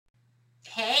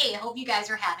Hey, I hope you guys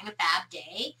are having a fab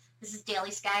day. This is Daily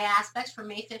Sky Aspects for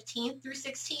May 15th through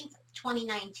 16th,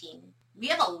 2019. We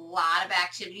have a lot of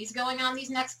activities going on these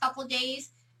next couple of days.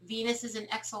 Venus is in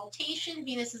exaltation.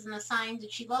 Venus is in the sign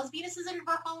that she loves. Venus is in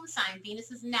her home sign. Venus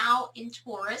is now in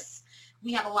Taurus.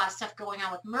 We have a lot of stuff going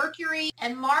on with Mercury.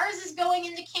 And Mars is going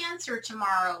into Cancer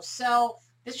tomorrow. So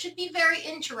this should be very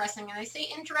interesting. And I say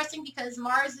interesting because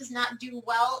Mars does not do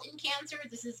well in Cancer.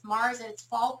 This is Mars at its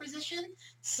fall position.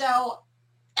 So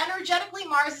energetically,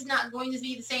 Mars is not going to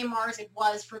be the same Mars it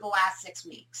was for the last 6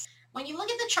 weeks. When you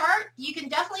look at the chart, you can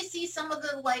definitely see some of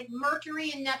the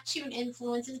Mercury and Neptune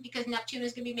influences because Neptune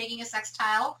is going to be making a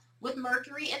sextile with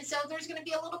Mercury, and so there's going to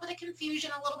be a little bit of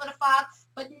confusion, a little bit of fog,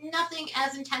 but nothing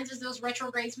as intense as those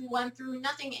retrogrades we went through,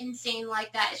 nothing insane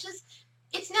like that.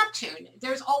 It's Neptune.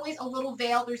 There's always a little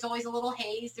veil, there's always a little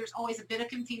haze, there's always a bit of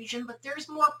confusion, but there's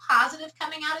more positive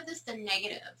coming out of this than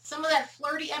negative. Some of that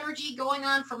flirty energy going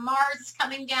on from Mars is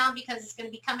coming down because it's going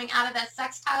to be coming out of that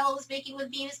sextile it's making with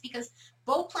Venus because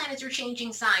both planets are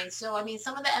changing signs. So,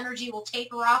 some of the energy will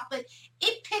taper off, but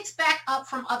it picks back up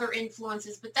from other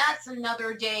influences, but that's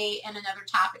another day and another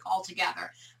topic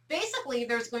altogether. Basically,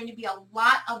 there's going to be a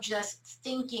lot of just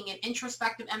thinking and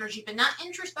introspective energy, but not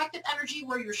introspective energy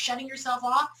where you're shutting yourself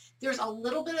off. There's a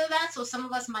little bit of that, so some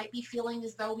of us might be feeling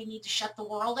as though we need to shut the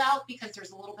world out because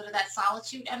there's a little bit of that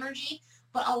solitude energy.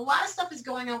 But a lot of stuff is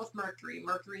going on with Mercury.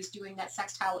 Mercury's doing that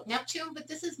sextile with Neptune, but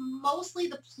this is mostly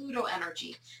the Pluto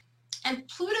energy. And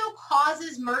Pluto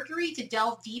causes Mercury to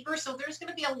delve deeper, so there's going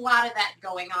to be a lot of that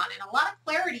going on and a lot of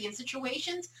clarity in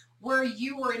situations where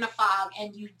you were in a fog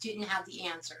and you didn't have the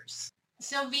answers.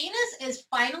 So Venus is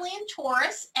finally in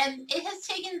Taurus, and it has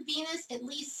taken Venus at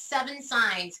least 7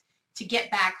 signs to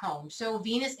get back home. So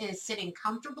Venus is sitting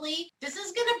comfortably. This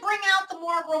is going to bring out the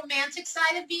more romantic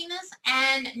side of Venus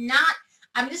and not,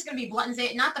 I'm just going to be blunt and say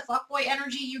it, not the fuckboy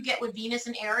energy you get with Venus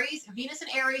and Aries. Venus and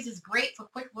Aries is great for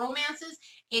quick romances.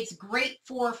 It's great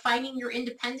for finding your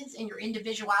independence and your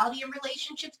individuality in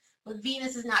relationships, but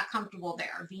Venus is not comfortable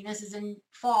there. Venus is in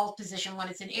fall position when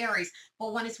it's in Aries,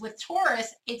 but when it's with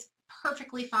Taurus, it's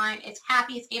perfectly fine. It's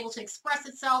happy. It's able to express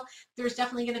itself. There's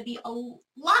definitely going to be a lot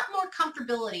more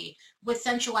comfortability with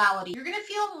sensuality. You're going to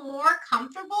feel more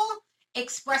comfortable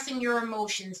expressing your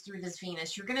emotions through this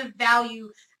Venus. You're going to value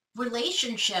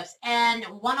relationships and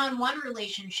one-on-one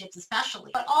relationships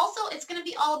especially, but also it's going to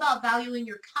be all about valuing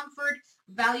your comfort,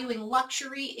 valuing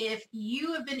luxury. If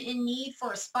you have been in need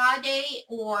for a spa day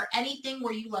or anything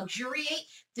where you luxuriate,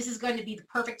 this is going to be the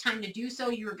perfect time to do so.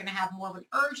 You're going to have more of an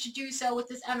urge to do so with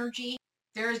this energy.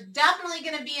 There's definitely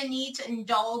going to be a need to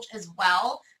indulge as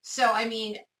well. So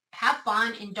have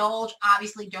fun, indulge.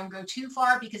 Obviously don't go too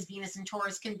far because Venus and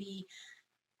Taurus can be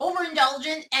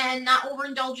overindulgent, and not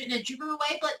overindulgent in a Jupiter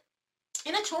way, but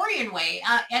in a Taurian way.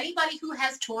 Anybody who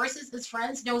has Tauruses as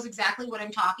friends knows exactly what I'm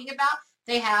talking about.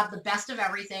 They have the best of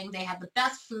everything. They have the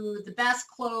best food, the best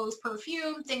clothes,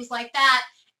 perfume, things like that,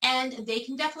 and they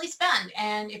can definitely spend.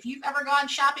 And if you've ever gone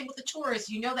shopping with a Taurus,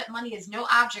 you know that money is no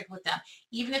object with them,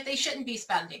 even if they shouldn't be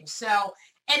spending. So,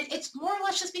 and it's more or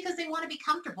less just because they want to be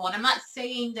comfortable. And I'm not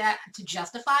saying that to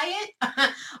justify it,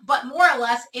 but more or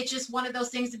less, it's just one of those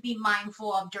things to be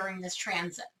mindful of during this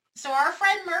transit. So our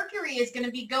friend Mercury is going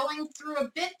to be going through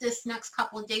a bit this next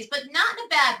couple of days, but not in a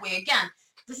bad way. Again,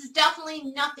 this is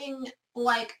definitely nothing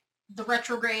like the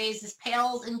retrogrades. This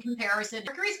pales in comparison.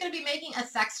 Mercury is going to be making a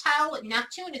sextile with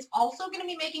Neptune. It's also going to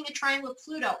be making a trine with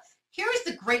Pluto. Here's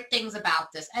the great things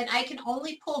about this, and I can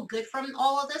only pull good from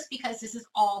all of this because this is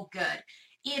all good.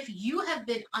 If you have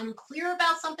been unclear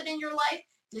about something in your life,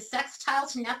 the sextile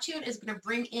to Neptune is going to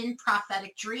bring in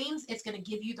prophetic dreams. It's going to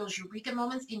give you those eureka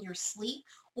moments in your sleep,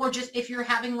 or just if you're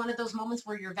having one of those moments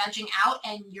where you're vegging out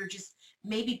and you're just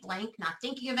maybe blank, not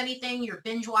thinking of anything, you're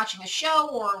binge watching a show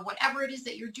or whatever it is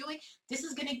that you're doing, this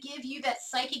is going to give you that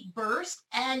psychic burst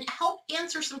and help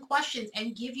answer some questions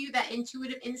and give you that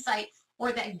intuitive insight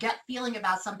or that gut feeling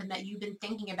about something that you've been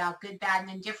thinking about, good, bad,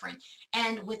 and indifferent.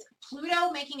 And with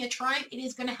Pluto making a trine, it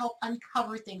is going to help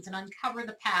uncover things and uncover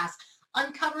the past,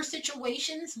 uncover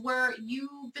situations where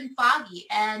you've been foggy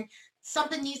and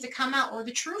something needs to come out, or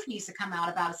the truth needs to come out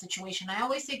about a situation. I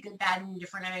always say good, bad, and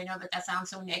indifferent, and I know that sounds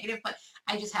so negative, but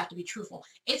I just have to be truthful.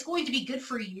 It's going to be good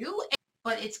for you,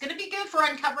 but it's going to be good for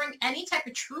uncovering any type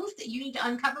of truth that you need to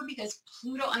uncover because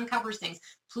Pluto uncovers things.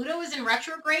 Pluto is in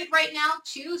retrograde right now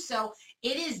too, so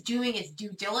it is doing its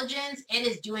due diligence. It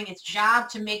is doing its job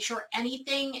to make sure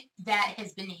anything that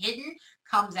has been hidden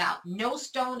comes out. No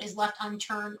stone is left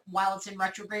unturned while it's in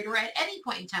retrograde or at any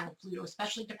point in time with Pluto,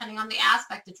 especially depending on the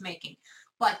aspect it's making.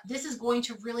 but this is going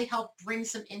to really help bring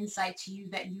some insight to you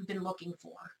that you've been looking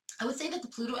for. I would say that the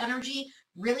Pluto energy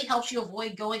really helps you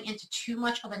avoid going into too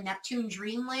much of a Neptune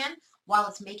dreamland while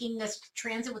it's making this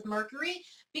transit with Mercury,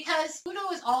 because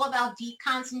Pluto is all about deep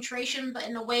concentration, but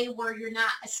in a way where you're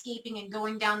not escaping and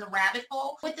going down the rabbit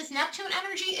hole. With this Neptune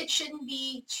energy, it shouldn't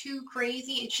be too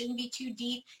crazy. It shouldn't be too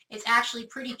deep. It's actually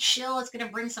pretty chill. It's going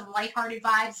to bring some lighthearted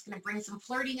vibes. It's going to bring some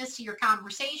flirtiness to your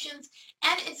conversations,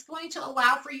 and it's going to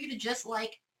allow for you to just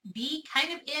like be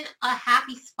kind of in a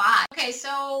happy spot. Okay,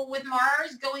 so with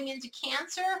Mars going into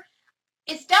Cancer,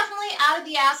 it's definitely out of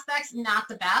the aspects not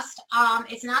the best.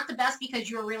 It's not the best because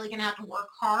you're really going to have to work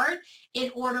hard in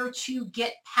order to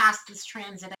get past this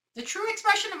transit. The true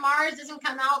expression of Mars doesn't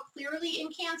come out clearly in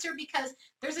Cancer because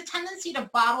there's a tendency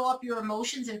to bottle up your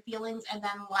emotions and feelings and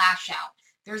then lash out.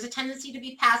 There's a tendency to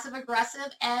be passive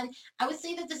aggressive, and I would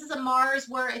say that this is a Mars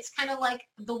where it's kind of like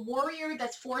the warrior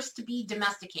that's forced to be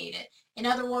domesticated. In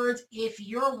other words, if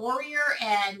you're a warrior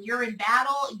and you're in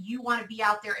battle, you want to be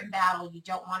out there in battle. You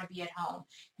don't want to be at home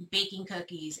baking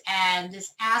cookies. And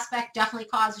this aspect definitely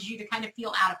causes you to kind of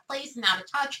feel out of place and out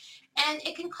of touch, and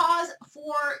it can cause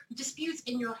for disputes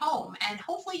in your home. And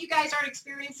hopefully you guys aren't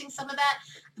experiencing some of that.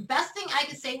 The best thing I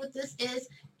can say with this is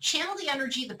channel the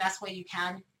energy the best way you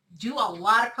can. Do a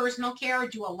lot of personal care,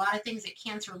 do a lot of things that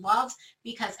Cancer loves,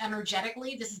 because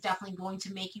energetically, this is definitely going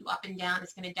to make you up and down.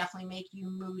 It's going to definitely make you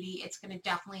moody. It's going to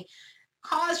definitely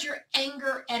cause your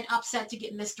anger and upset to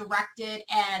get misdirected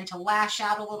and to lash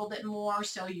out a little bit more.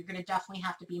 So you're going to definitely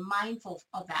have to be mindful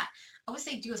of that. I would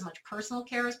say do as much personal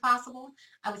care as possible.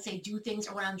 I would say do things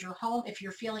around your home if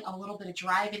you're feeling a little bit of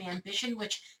drive and ambition,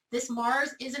 which this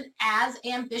Mars isn't as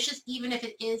ambitious, even if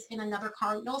it is in another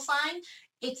cardinal sign.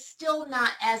 It's still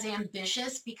not as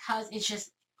ambitious because it's just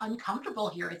uncomfortable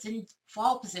here. It's in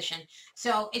fall position.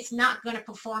 So it's not going to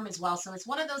perform as well. So it's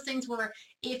one of those things where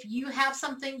if you have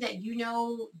something that you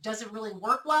know doesn't really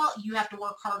work well, you have to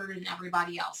work harder than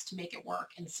everybody else to make it work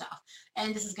and stuff.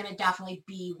 And this is going to definitely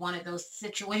be one of those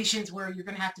situations where you're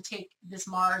going to have to take this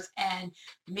Mars and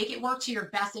make it work to your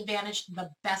best advantage the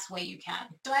best way you can.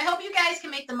 So I hope you guys can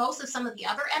make the most of some of the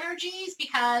other energies,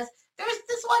 because there's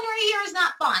this one right here is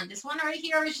not fun. This one right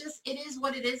here is just, it is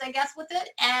what it is, I guess, with it.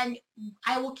 And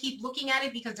I will keep looking at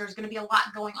it because there's going to be a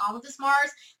lot going on with this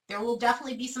Mars. There will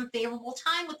definitely be some favorable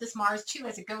time with this Mars too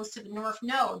as it goes to the North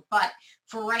Node. But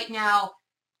for right now,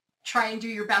 try and do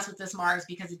your best with this Mars,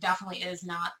 because it definitely is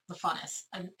not the funnest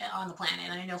on the planet.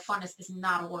 And I know funnest is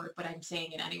not a word, but I'm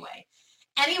saying it anyway.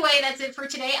 Anyway, that's it for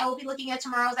today. I will be looking at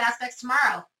tomorrow's aspects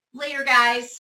tomorrow. Later, guys.